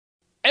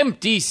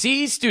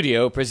MTC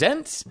Studio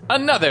presents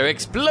another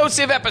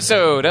explosive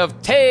episode of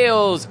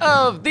Tales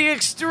of the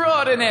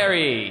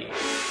Extraordinary.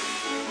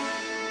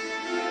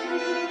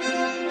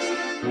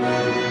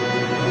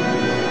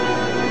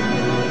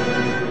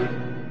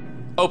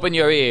 Open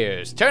your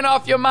ears, turn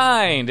off your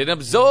mind, and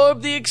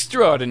absorb the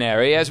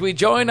extraordinary as we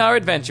join our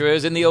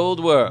adventurers in the old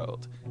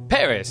world.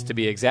 Paris, to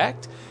be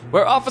exact,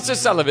 where Officer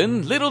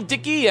Sullivan, Little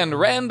Dicky, and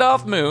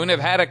Randolph Moon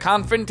have had a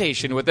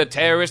confrontation with a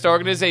terrorist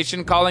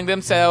organization calling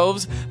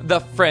themselves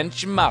the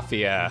French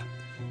Mafia.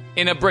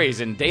 In a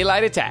brazen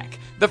daylight attack,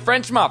 the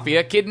French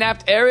Mafia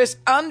kidnapped heiress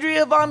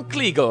Andrea von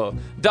Kliegel,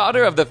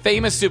 daughter of the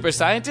famous super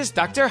scientist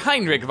Dr.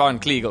 Heinrich von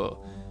Kliegel,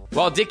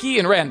 while Dicky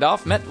and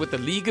Randolph met with the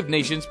League of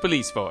Nations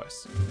police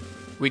force.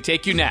 We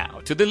take you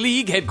now to the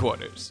League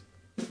headquarters.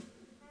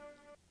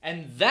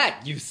 And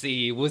that, you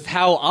see, was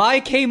how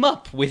I came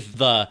up with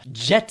the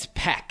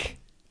jetpack.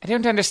 I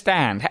don't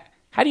understand.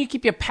 How do you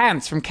keep your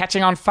pants from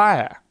catching on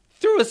fire?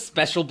 Through a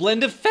special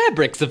blend of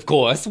fabrics, of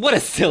course. What a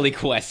silly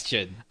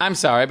question. I'm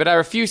sorry, but I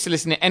refuse to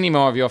listen to any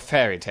more of your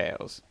fairy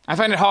tales. I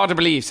find it hard to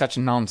believe such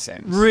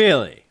nonsense.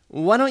 Really?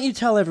 Why don't you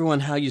tell everyone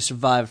how you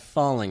survived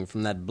falling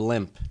from that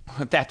blimp?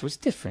 That was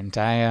different.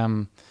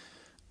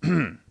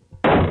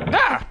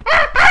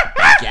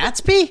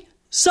 Gatsby?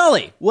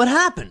 Sully, what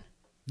happened?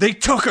 They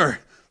took her!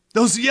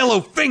 Those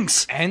yellow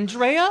finks!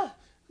 Andrea?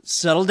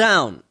 Settle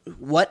down.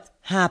 What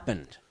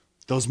happened?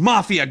 Those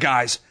mafia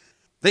guys!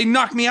 They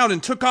knocked me out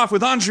and took off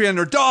with Andrea and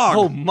her dog!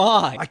 Oh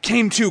my! I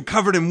came to,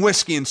 covered in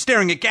whiskey and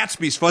staring at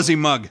Gatsby's fuzzy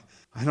mug.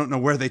 I don't know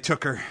where they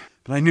took her,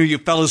 but I knew you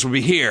fellas would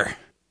be here.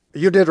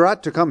 You did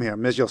right to come here,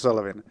 Monsieur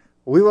Sullivan.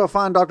 We will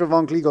find Dr.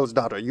 von Kliegel's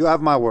daughter. You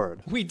have my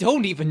word. We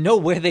don't even know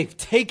where they've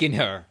taken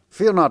her.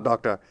 Fear not,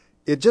 Doctor.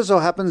 It just so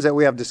happens that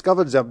we have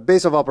discovered their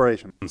base of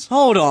operations.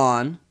 Hold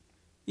on.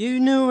 You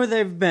knew where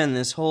they've been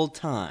this whole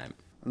time.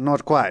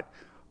 Not quite.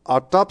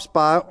 Our top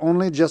spy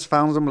only just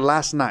found them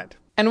last night.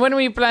 And when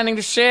were you planning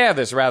to share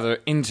this rather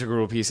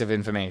integral piece of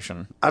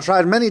information? I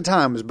tried many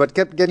times, but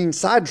kept getting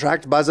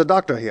sidetracked by the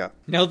doctor here.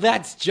 Now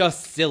that's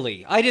just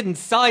silly. I didn't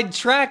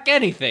sidetrack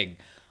anything.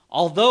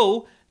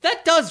 Although,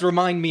 that does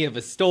remind me of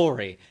a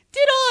story.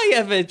 Did I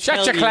ever tell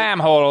Shut your you... clam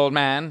hole, old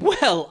man.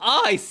 Well,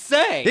 I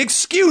say...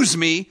 Excuse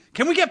me!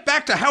 Can we get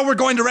back to how we're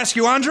going to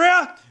rescue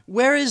Andrea?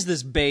 Where is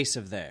this base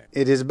of theirs?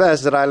 It is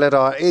best that I let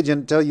our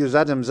agent tell you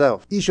that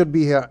himself. He should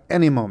be here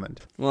any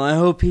moment. Well, I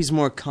hope he's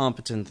more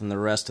competent than the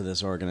rest of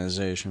this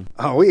organization.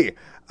 Ah, oui.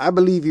 I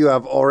believe you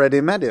have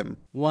already met him.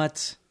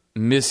 What?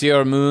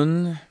 Monsieur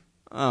Moon?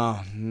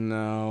 Oh,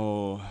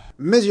 no.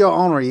 Monsieur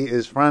Henri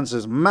is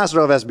France's master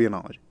of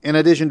espionage, in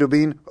addition to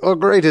being a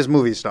greatest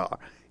movie star.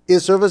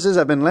 His services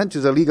have been lent to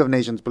the League of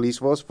Nations police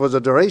force for the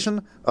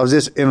duration of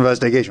this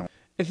investigation.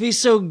 If he's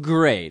so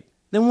great,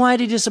 then why'd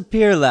he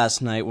disappear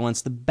last night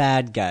once the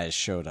bad guys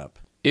showed up?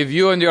 If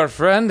you and your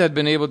friend had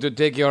been able to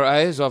take your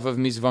eyes off of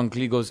Miss von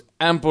Kliegel's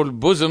ample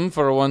bosom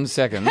for 1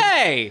 second...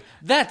 Hey!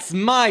 That's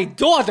my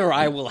daughter,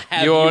 I will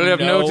have you you all have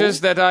know.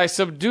 noticed that I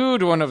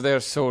subdued one of their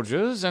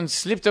soldiers and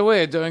slipped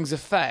away during the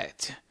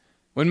fight.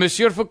 When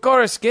Monsieur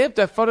Foucault escaped,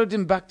 I followed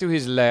him back to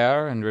his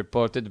lair and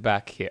reported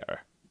back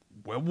here.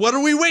 Well, what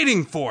are we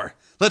waiting for?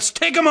 Let's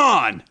take them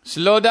on!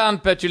 Slow down,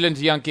 petulant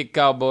Yankee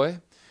cowboy.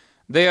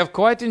 They have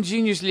quite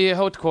ingeniously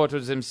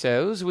headquartered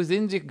themselves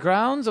within the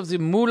grounds of the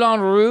Moulin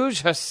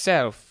Rouge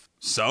herself.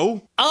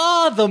 So?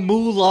 Ah, the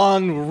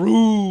Moulin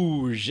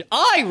Rouge.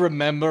 I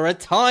remember a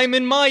time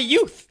in my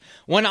youth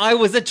when I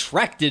was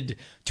attracted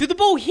to the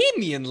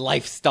bohemian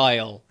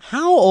lifestyle.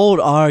 How old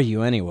are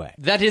you anyway?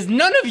 That is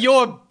none of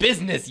your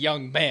business,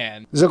 young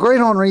man. The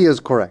great Henri is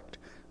correct.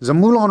 The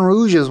Moulin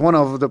Rouge is one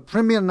of the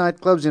premier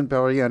nightclubs in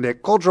Paris and a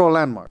cultural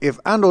landmark. If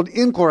handled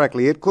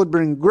incorrectly, it could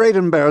bring great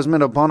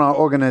embarrassment upon our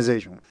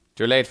organization.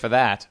 Too late for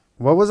that.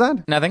 What was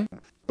that? Nothing.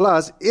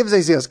 Plus, if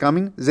they see us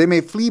coming, they may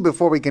flee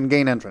before we can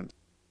gain entrance.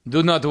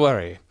 Do not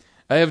worry.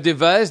 I have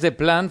devised a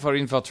plan for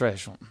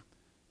infiltration.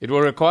 It will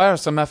require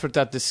some effort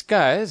at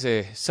disguise,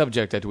 a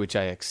subject at which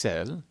I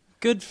excel.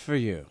 Good for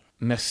you.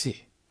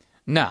 Merci.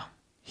 Now,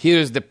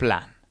 here's the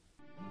plan.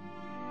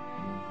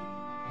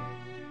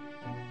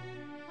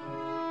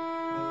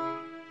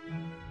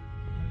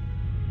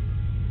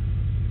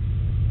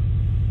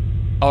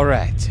 All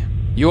right.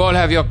 You all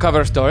have your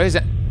cover stories.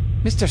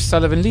 Mr.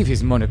 Sullivan, leave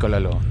his monocle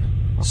alone.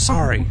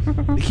 Sorry.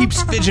 He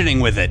keeps fidgeting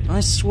with it. I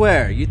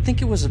swear, you'd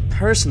think it was a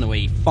person the way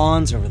he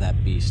fawns over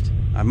that beast.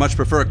 I much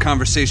prefer a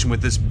conversation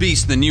with this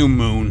beast than you,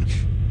 Moon.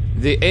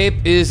 The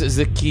ape is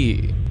the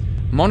key.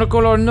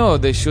 Monocle or no,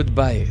 they should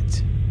buy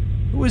it.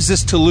 Who is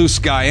this Toulouse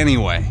guy,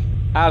 anyway?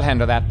 I'll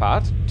handle that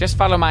part. Just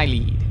follow my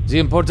lead. The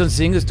important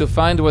thing is to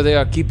find where they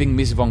are keeping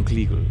Miss von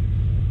Kliegel.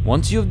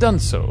 Once you've done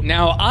so...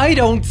 Now, I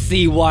don't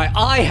see why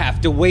I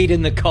have to wait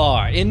in the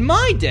car. In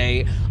my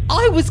day,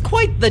 I was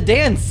quite the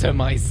dancer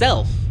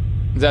myself.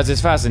 That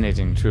is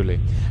fascinating, truly.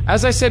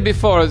 As I said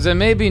before, there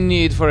may be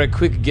need for a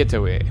quick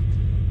getaway.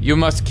 You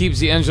must keep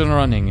the engine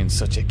running in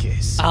such a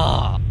case.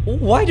 Ah,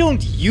 why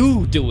don't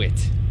you do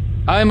it?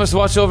 I must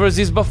watch over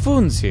these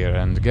buffoons here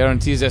and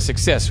guarantee their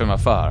success from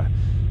afar.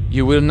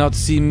 You will not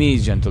see me,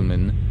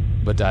 gentlemen,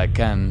 but I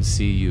can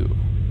see you.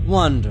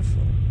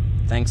 Wonderful.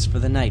 Thanks for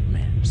the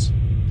nightmares.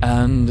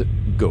 And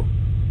go.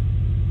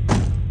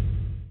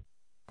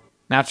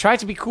 Now try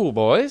to be cool,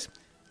 boys.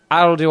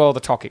 I'll do all the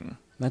talking.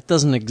 That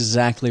doesn't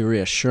exactly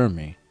reassure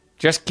me.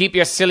 Just keep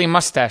your silly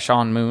mustache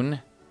on,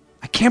 Moon.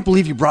 I can't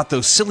believe you brought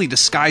those silly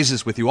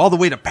disguises with you all the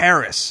way to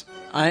Paris.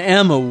 I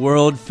am a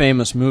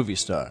world-famous movie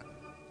star.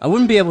 I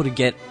wouldn't be able to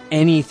get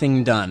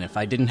anything done if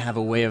I didn't have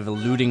a way of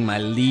eluding my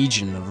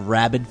legion of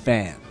rabid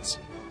fans.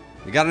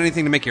 You got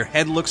anything to make your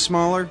head look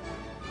smaller?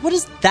 What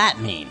does that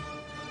mean?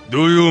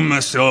 Do you,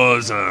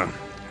 messieurs,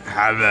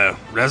 have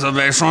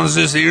reservations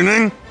this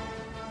evening?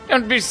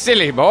 Don't be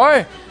silly,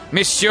 boy.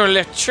 Monsieur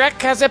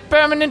Lautrec has a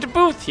permanent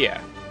booth here.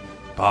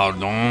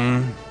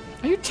 Pardon?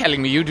 Are you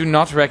telling me you do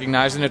not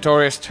recognize the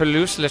notorious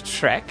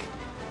Toulouse-Lautrec?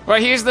 Why,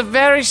 he is the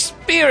very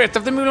spirit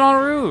of the Moulin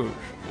Rouge.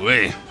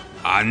 Oui,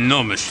 I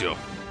know, monsieur.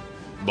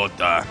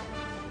 But,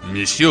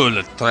 Monsieur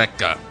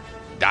Lautrec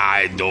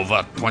died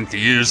over 20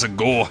 years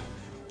ago.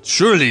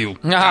 Surely you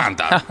can't...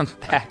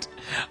 That.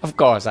 Of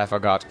course, I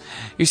forgot.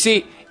 You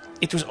see,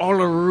 it was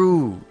all a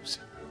ruse.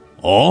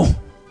 Oh?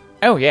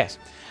 Oh, yes.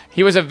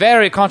 He was a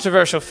very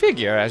controversial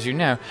figure, as you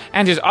know,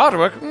 and his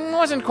artwork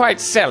wasn't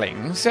quite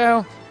selling,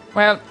 so...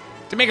 Well,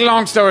 to make a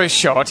long story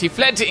short, he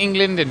fled to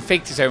England and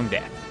faked his own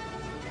death.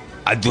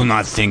 I do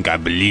not think I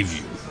believe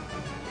you.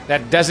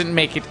 That doesn't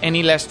make it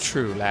any less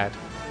true, lad.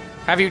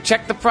 Have you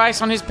checked the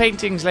price on his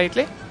paintings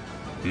lately?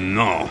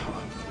 No.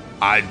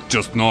 I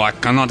just know I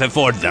cannot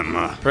afford them.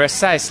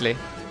 Precisely.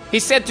 He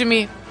said to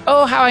me,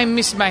 "Oh, how I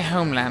miss my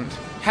homeland.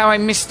 How I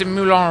miss the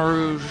Moulin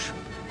Rouge."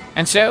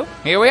 And so,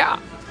 here we are.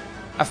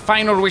 A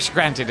final wish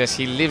granted as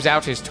he lives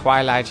out his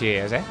twilight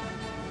years, eh?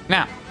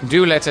 Now,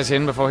 do let us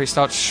in before he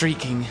starts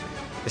shrieking.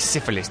 The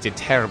syphilis did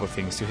terrible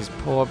things to his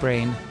poor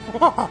brain.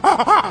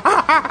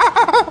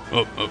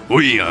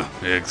 Oui,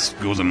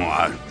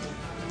 excusez-moi.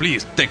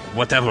 Please take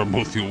whatever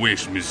booth you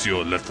wish,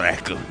 Monsieur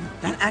Lautrec.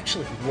 That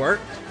actually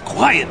worked?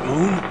 Quiet,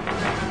 Moon.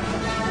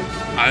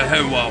 I'll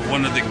have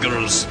one of the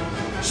girls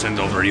send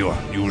over your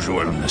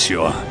usual,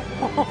 monsieur.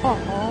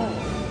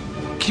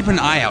 Keep an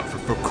eye out for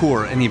Foucault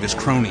or any of his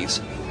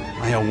cronies.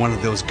 I owe one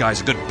of those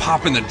guys a good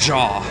pop in the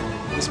jaw.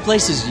 This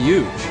place is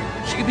huge.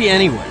 She could be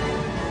anywhere.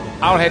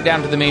 I'll head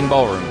down to the main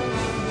ballroom.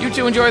 You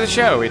two enjoy the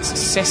show. It's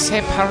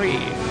C'est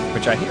Paris,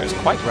 which I hear is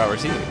quite well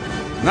received.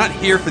 I'm not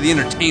here for the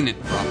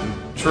entertainment problem.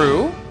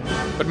 True,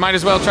 but might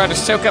as well try to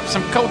soak up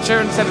some culture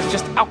instead of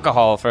just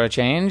alcohol for a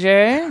change,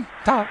 eh?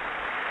 Talk.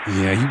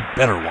 Yeah, you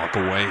better walk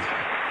away.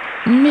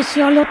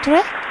 Monsieur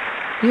Lautrec,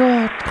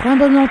 your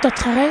tremblement de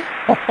trait?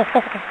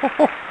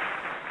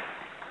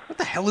 What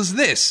the hell is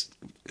this?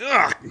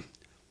 Ugh!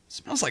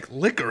 Smells like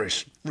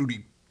licorice,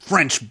 fruity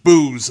French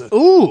booze.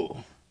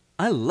 Ooh!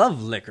 I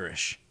love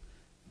licorice.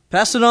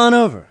 Pass it on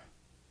over.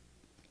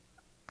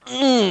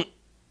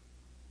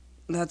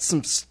 That's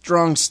some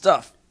strong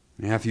stuff.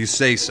 Yeah, if you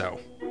say so.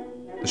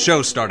 The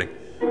show's starting.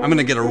 I'm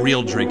gonna get a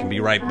real drink and be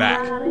right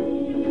back.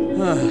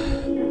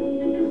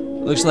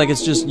 Looks like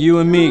it's just you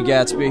and me,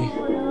 Gatsby.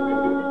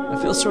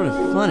 I feel sort of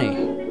funny.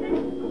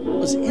 What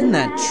was in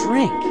that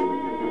drink?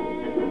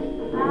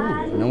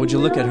 Ooh, now would you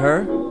look at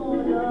her?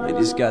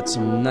 Lady's got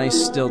some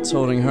nice stilts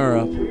holding her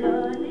up.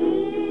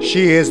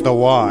 She is the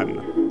one.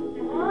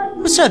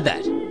 Who said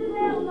that?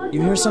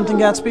 You hear something,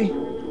 Gatsby?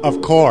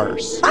 Of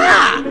course.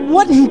 Ah!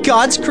 What in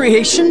God's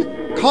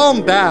creation?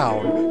 Calm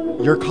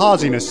down. You're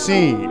causing a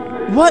scene.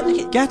 What?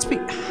 Gatsby,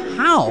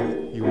 how?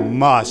 You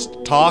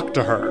must talk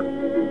to her.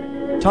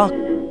 Talk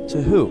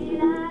to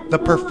who? The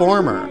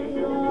performer.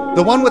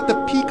 The one with the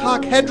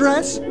peacock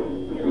headdress?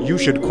 You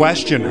should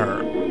question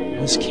her.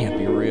 This can't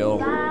be real.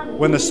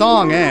 When the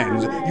song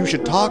ends, you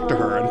should talk to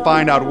her and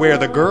find out where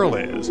the girl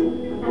is.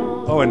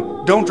 Oh,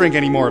 and don't drink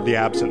any more of the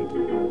absinthe.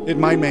 It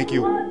might make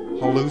you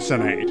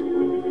hallucinate.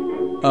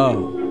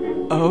 Oh,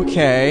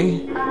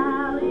 okay.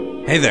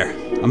 Hey there,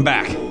 I'm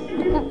back.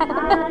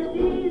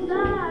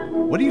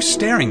 What are you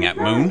staring at,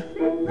 Moon?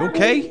 You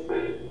okay?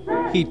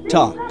 He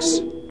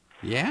talks.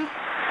 Yeah?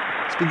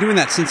 He's been doing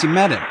that since you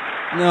met him.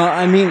 No,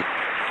 I mean...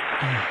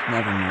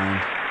 Never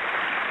mind.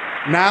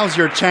 Now's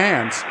your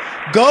chance.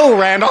 Go,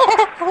 Randall!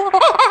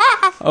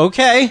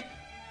 Okay.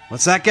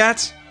 What's that,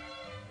 Gats?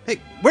 Hey,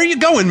 where are you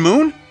going,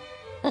 Moon?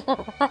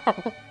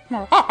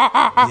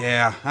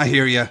 Yeah, I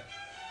hear you.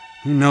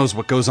 Who knows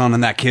what goes on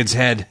in that kid's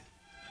head?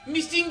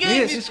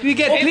 Yes, we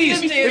get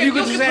please. If you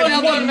could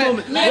spare one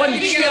moment, one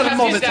short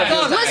moment.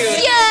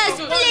 Monsieurs,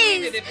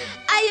 please!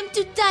 I am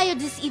too tired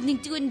this evening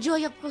to enjoy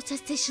your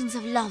protestations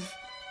of love.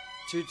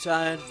 Too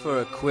tired for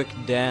a quick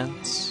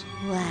dance?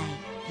 Why,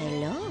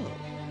 hello.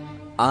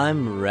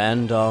 I'm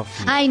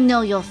Randolph. I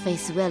know your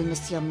face well,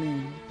 Monsieur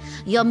Moon.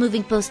 Your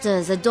moving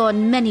posters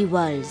adorn many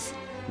walls.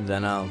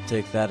 Then I'll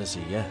take that as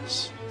a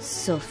yes.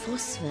 So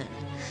forceful.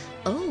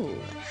 Oh,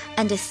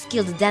 and a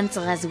skilled dancer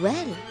as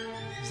well.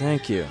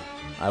 Thank you.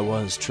 I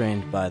was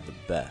trained by the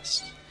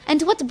best.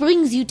 And what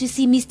brings you to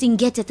see Miss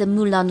Tinguette at the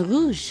Moulin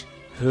Rouge?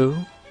 Who?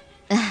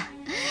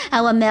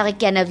 How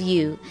American of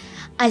you.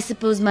 I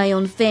suppose my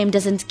own fame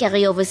doesn't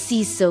carry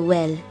overseas so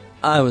well.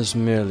 I was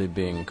merely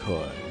being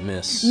coy,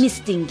 Miss... Miss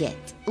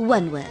Dinget,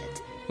 one word.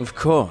 Of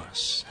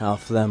course, how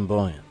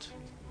flamboyant.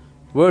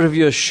 Word of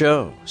your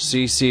show,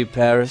 C.C.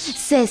 Paris?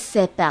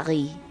 C'est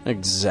Paris.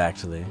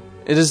 Exactly.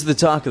 It is the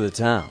talk of the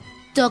town.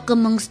 Talk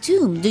amongst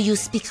whom? Do you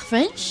speak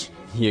French?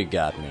 You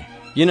got me.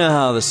 You know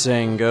how the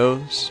saying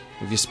goes.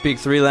 If you speak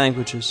 3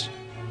 languages,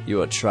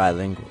 you are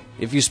trilingual.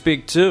 If you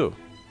speak 2,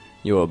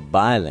 you are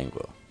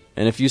bilingual.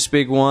 And if you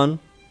speak 1,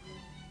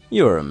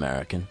 you are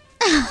American.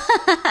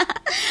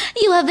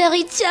 You are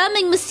very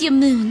charming, Monsieur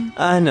Moon.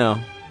 I know.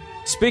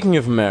 Speaking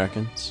of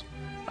Americans,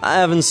 I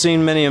haven't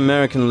seen many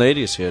American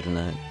ladies here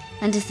tonight.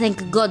 And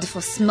thank God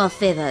for small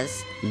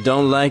favors.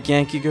 Don't like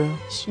Yankee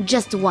girls?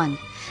 Just one.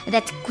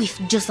 That quiff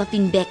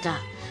Josephine Baker.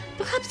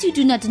 Perhaps you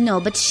do not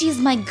know, but she is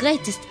my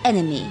greatest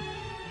enemy.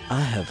 I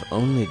have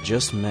only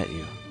just met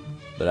you,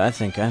 but I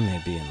think I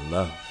may be in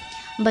love.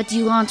 But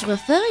you aren't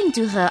referring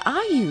to her,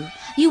 are you?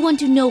 You want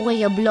to know where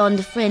your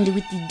blonde friend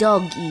with the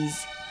dog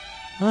is.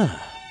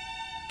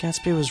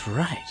 Gatsby was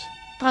right.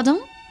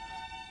 Pardon?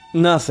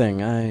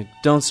 Nothing. I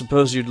don't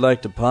suppose you'd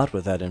like to part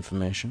with that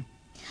information.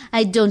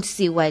 I don't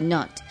see why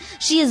not.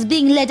 She is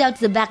being led out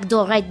the back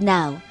door right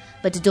now.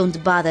 But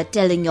don't bother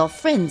telling your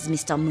friends,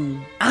 Mr.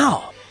 Moon.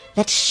 Ow!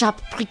 That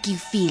sharp prick you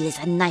feel is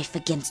a knife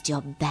against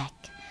your back.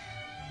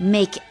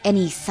 Make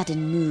any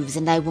sudden moves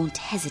and I won't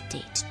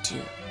hesitate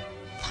to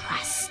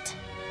thrust.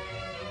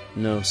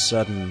 No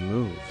sudden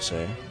moves,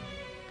 eh?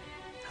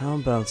 How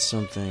about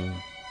something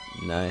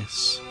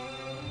nice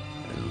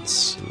and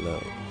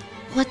slow?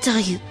 What are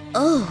you...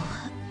 Oh.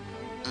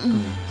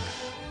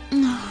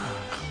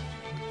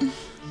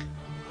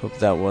 Hope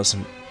that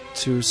wasn't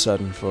too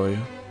sudden for you.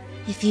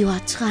 If you are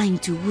trying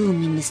to woo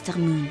me, Mr.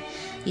 Moon,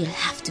 you'll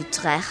have to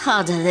try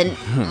harder than...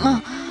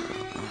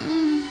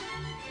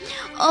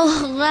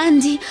 Oh,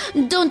 Randy,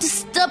 don't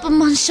stop,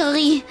 mon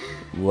chéri.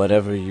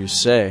 Whatever you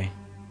say.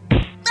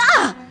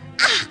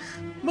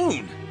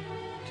 Moon,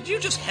 did you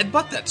just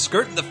headbutt that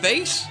skirt in the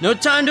face? No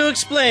time to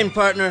explain,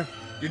 partner.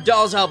 Your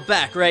doll's out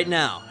back right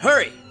now.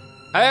 Hurry!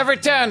 I have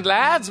returned,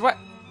 lads. What?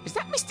 Is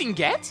that Miss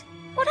Dinget?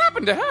 What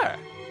happened to her?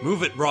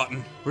 Move it,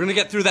 Broughton. We're gonna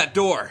get through that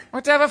door.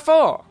 Whatever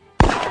for?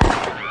 To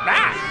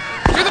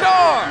the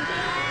door!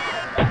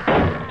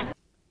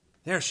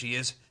 There she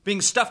is,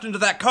 being stuffed into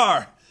that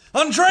car.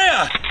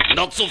 Andrea!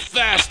 Not so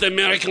fast,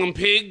 American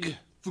pig.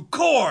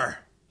 Foucault!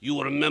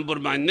 You remember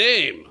my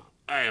name.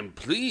 I am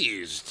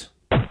pleased.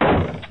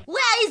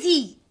 Where is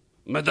he?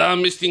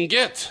 Madame Miss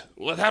Dinget,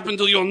 what happened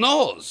to your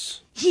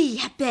nose? He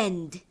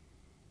happened.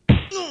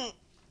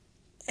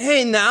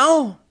 Hey,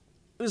 now.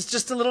 It was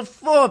just a little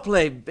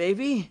foreplay,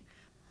 baby.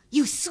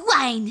 You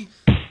swine!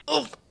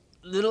 Oh,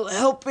 little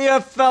help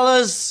here,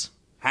 fellas.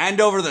 Hand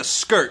over the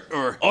skirt,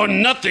 or... Or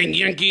nothing,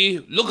 Yankee.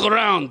 Look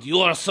around. You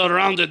are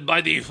surrounded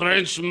by the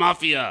French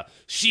mafia.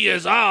 She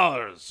is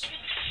ours.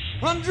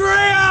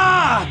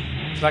 Andrea!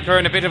 Looks like we're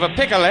in a bit of a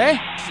pickle, eh?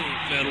 Say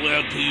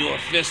farewell to your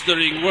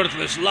festering,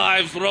 worthless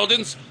lives,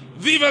 rodents.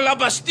 Vive la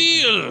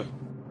Bastille!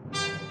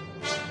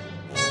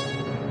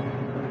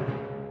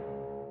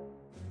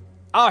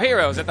 Our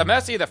heroes at the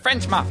mercy of the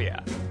French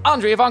mafia.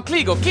 Andrea von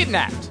Kliegel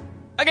kidnapped.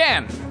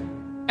 Again.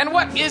 And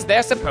what is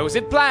their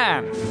supposed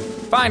plan?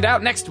 Find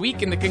out next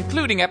week in the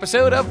concluding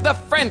episode of The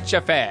French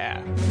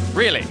Affair.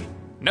 Really,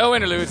 no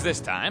interludes this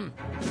time.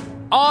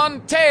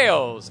 On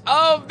Tales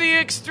of the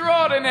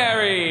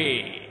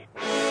Extraordinary.